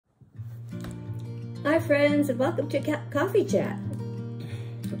Hi friends, and welcome to Coffee Chat.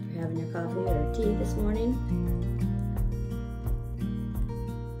 Hope you're having your coffee or tea this morning.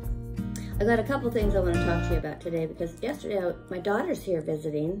 I got a couple things I want to talk to you about today because yesterday my daughter's here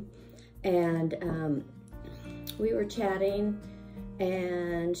visiting, and we were chatting,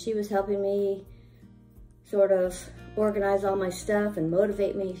 and she was helping me sort of organize all my stuff and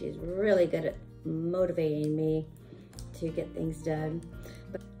motivate me. She's really good at motivating me to get things done.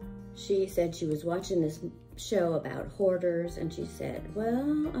 But she said she was watching this show about hoarders, and she said,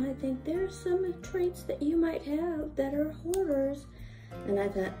 well, I think there's some traits that you might have that are hoarders. And I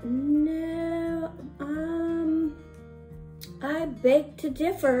thought, no, I beg to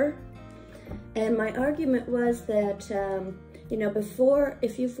differ. And my argument was that, you know, before,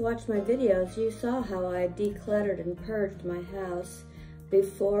 if you've watched my videos, you saw how I decluttered and purged my house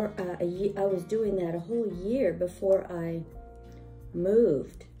before I was doing that a whole year before I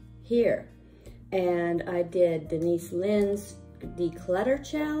moved here. And I did Denise Lynn's declutter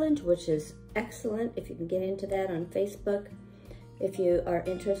challenge, which is excellent. If you can get into that on Facebook, if you are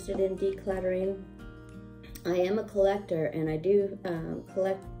interested in decluttering. I am a collector, and I do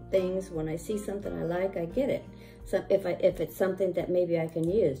collect things. When I see something I like, I get it. So if it's something that maybe I can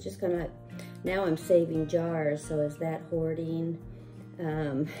use, just kind of, now I'm saving jars, so is that hoarding?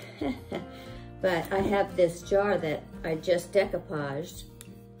 But I have this jar that I just decoupaged.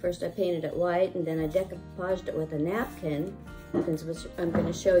 First I painted it white, and then I decoupaged it with a napkin, which I'm going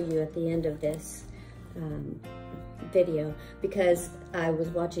to show you at the end of this video, because I was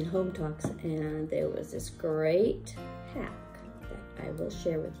watching HomeTalks, and there was this great hack that I will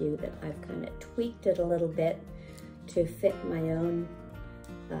share with you that I've kind of tweaked it a little bit to fit my own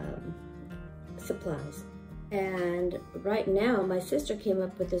supplies. And right now my sister came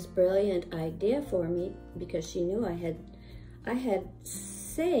up with this brilliant idea for me, because she knew I had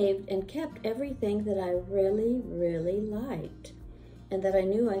saved and kept everything that I really liked, and that I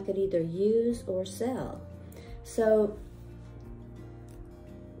knew I could either use or sell. So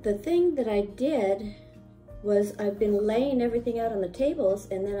the thing that I did was, I've been laying everything out on the tables,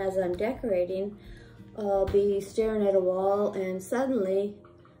 and then as I'm decorating, I'll be staring at a wall, and suddenly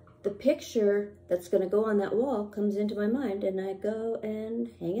the picture that's going to go on that wall comes into my mind, and I go and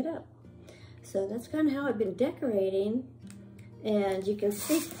hang it up. So that's kind of how I've been decorating, and you can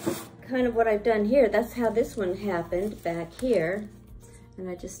see kind of what I've done here. That's how this one happened back here, and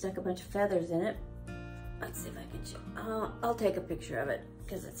I just stuck a bunch of feathers in it. Let's see if I can show. I'll take a picture of it,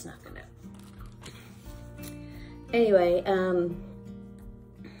 because it's not gonna. Anyway,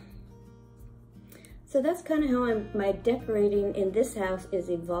 so that's kind of how my decorating in this house is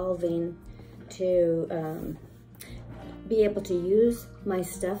evolving to be able to use my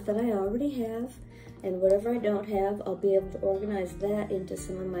stuff that I already have, and whatever I don't have, I'll be able to organize that into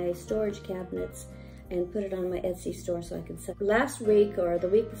some of my storage cabinets and put it on my Etsy store so I can sell. Last week or the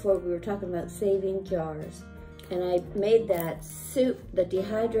week before, we were talking about saving jars, and I made that soup, the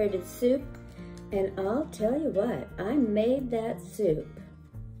dehydrated soup, and I'll tell you what, I made that soup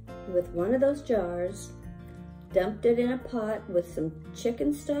with one of those jars, dumped it in a pot with some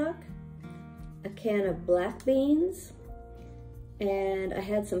chicken stock, a can of black beans, and I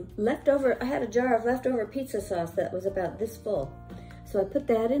had some leftover, I had a jar of leftover pizza sauce that was about this full. So I put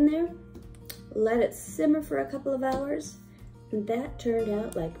that in there, let it simmer for a couple of hours, and that turned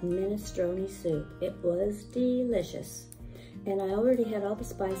out like minestrone soup. It was delicious. And I already had all the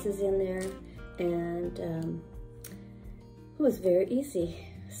spices in there, and it was very easy.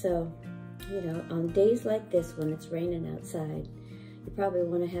 So, you know, on days like this when it's raining outside, you probably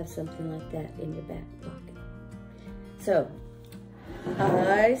want to have something like that in your back pocket. So,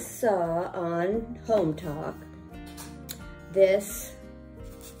 I saw on HomeTalk, this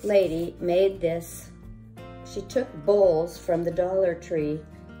lady made this. She took bowls from the Dollar Tree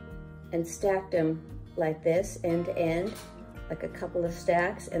and stacked them like this, end to end, like a couple of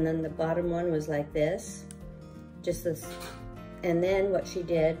stacks, and then the bottom one was like this, just this. And then what she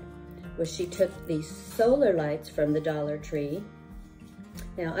did was she took these solar lights from the Dollar Tree.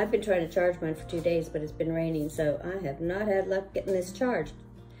 Now, I've been trying to charge mine for 2 days, but it's been raining, so I have not had luck getting this charged,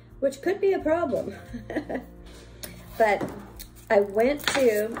 which could be a problem. But I went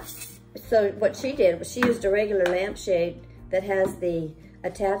to, so what she did was she used a regular lampshade that has the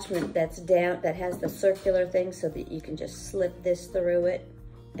attachment that's down, that has the circular thing, so that you can just slip this through it,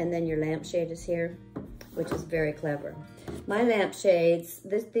 and then your lampshade is here, which is very clever. My lampshades,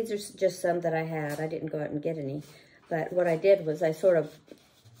 these are just some that I had. I didn't go out and get any, but what I did was I sort of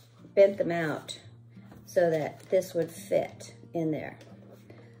bent them out so that this would fit in there.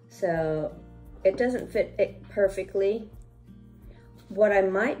 So it doesn't fit it perfectly, what I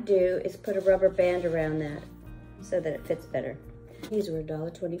might do is put a rubber band around that so that it fits better. These were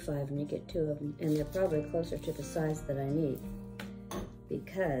 $1.25 and you get 2 of them, and they're probably closer to the size that I need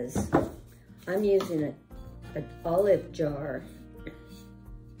because I'm using an olive jar.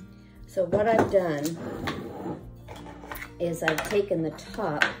 So what I've done is I've taken the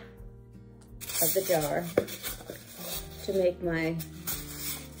top of the jar to make my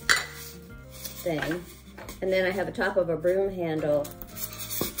thing, and then I have a top of a broom handle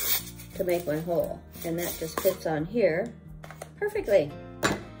to make my hole, and that just fits on here perfectly.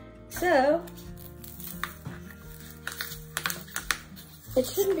 So it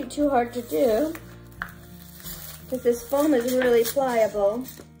shouldn't be too hard to do because this foam is really pliable.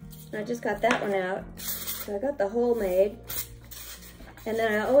 I just got that one out, so I got the hole made. And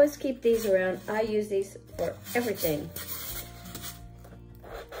then I always keep these around. I use these for everything.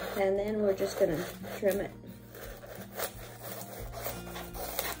 And then we're just gonna trim it.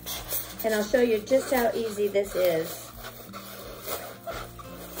 And I'll show you just how easy this is.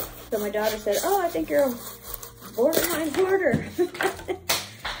 So my daughter said, "Oh, I think you're a borderline hoarder."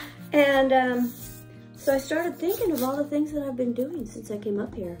 And so I started thinking of all the things that I've been doing since I came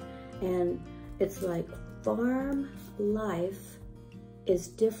up here. And it's like farm life is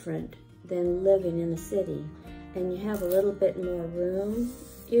different than living in the city. And you have a little bit more room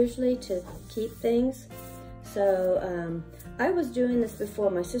usually to keep things. So I was doing this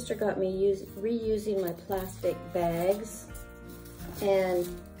before. My sister got me reusing my plastic bags, and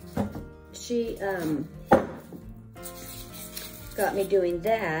she got me doing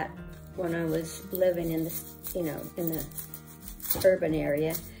that when I was living in the, in the urban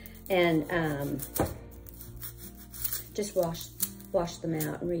area, and just wash them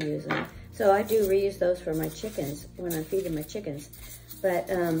out and reuse them. So I do reuse those for my chickens when I'm feeding my chickens. But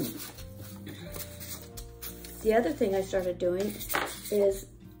the other thing I started doing is,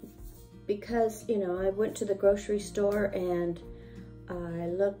 because, I went to the grocery store and I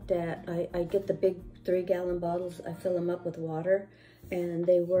looked at, I get the big 3-gallon bottles, I fill them up with water, and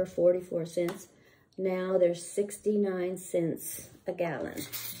they were 44 cents. Now they're 69 cents a gallon.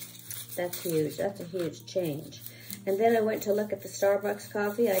 That's huge. That's a huge change. And then I went to look at the Starbucks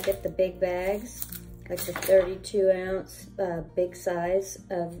coffee. I get the big bags, like the 32-ounce big size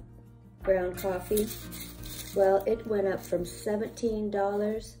of ground coffee. Well, it went up from $17 to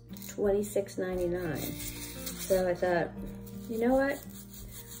 $26.99. So I thought, you know what?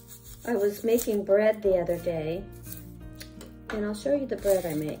 I was making bread the other day, and I'll show you the bread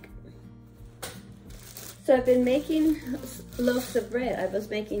I make. So I've been making loaves of bread. I was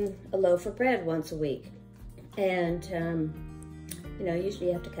making a loaf of bread once a week. And, usually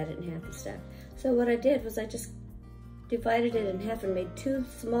you have to cut it in half and stuff. So what I did was I just divided it in half and made 2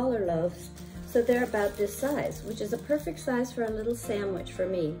 smaller loaves. So they're about this size, which is a perfect size for a little sandwich for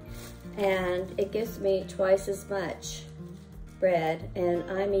me. And it gives me twice as much bread, and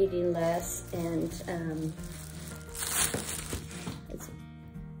I'm eating less, and it's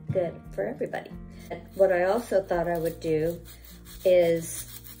good for everybody. What I also thought I would do is,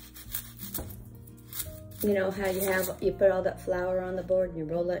 how you put all that flour on the board and you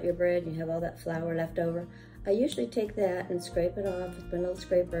roll out your bread and you have all that flour left over. I usually take that and scrape it off with my little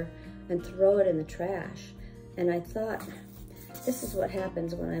scraper and throw it in the trash. And I thought, this is what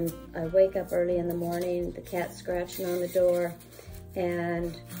happens when I wake up early in the morning, the cat's scratching on the door,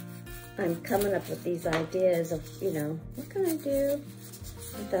 and I'm coming up with these ideas of, what can I do?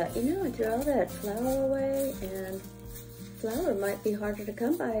 I thought, I threw all that flour away, and flour might be harder to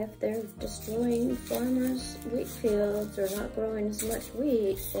come by if they're destroying farmers' wheat fields or not growing as much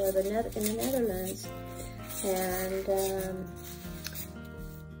wheat in the Netherlands. And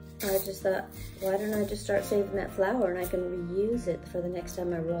I just thought, why don't I just start saving that flour, and I can reuse it for the next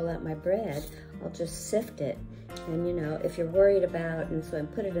time I roll out my bread. I'll just sift it. And if you're worried about, and so I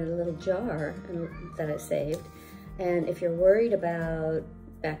put it in a little jar that I saved. And if you're worried about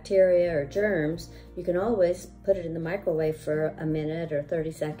bacteria or germs, you can always put it in the microwave for a minute or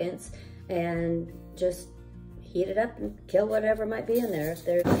 30 seconds and just heat it up and kill whatever might be in there.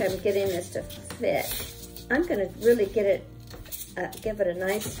 I'm getting this to fit. I'm gonna really get it, give it a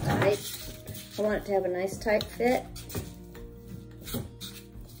nice tight, I want it to have a nice tight fit.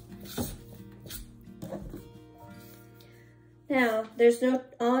 Now, there's no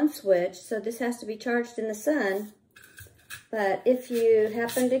on switch, so this has to be charged in the sun. But if you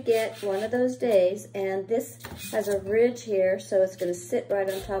happen to get one of those days, and this has a ridge here, so it's going to sit right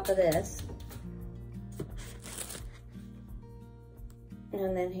on top of this.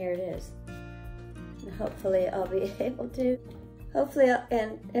 And then here it is. And hopefully I'll be able to,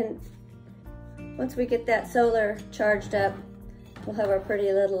 and once we get that solar charged up, we'll have our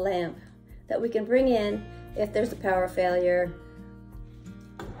pretty little lamp that we can bring in if there's a power failure.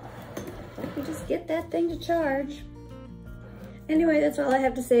 We just get that thing to charge. Anyway, that's all I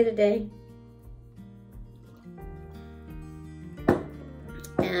have to say today.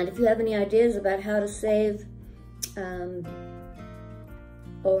 And if you have any ideas about how to save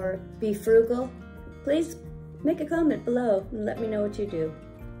or be frugal, please make a comment below and let me know what you do.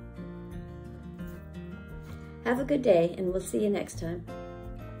 Have a good day, and we'll see you next time.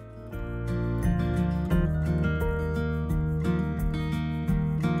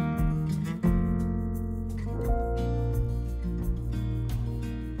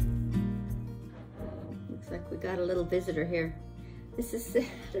 Looks like we got a little visitor here. This is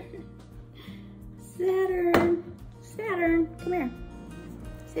Saturn. Saturn, come here.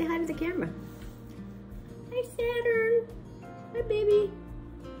 Say hi to the camera. Hi, Saturn. Hi, baby.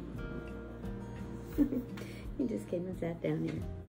 He just came and sat down here.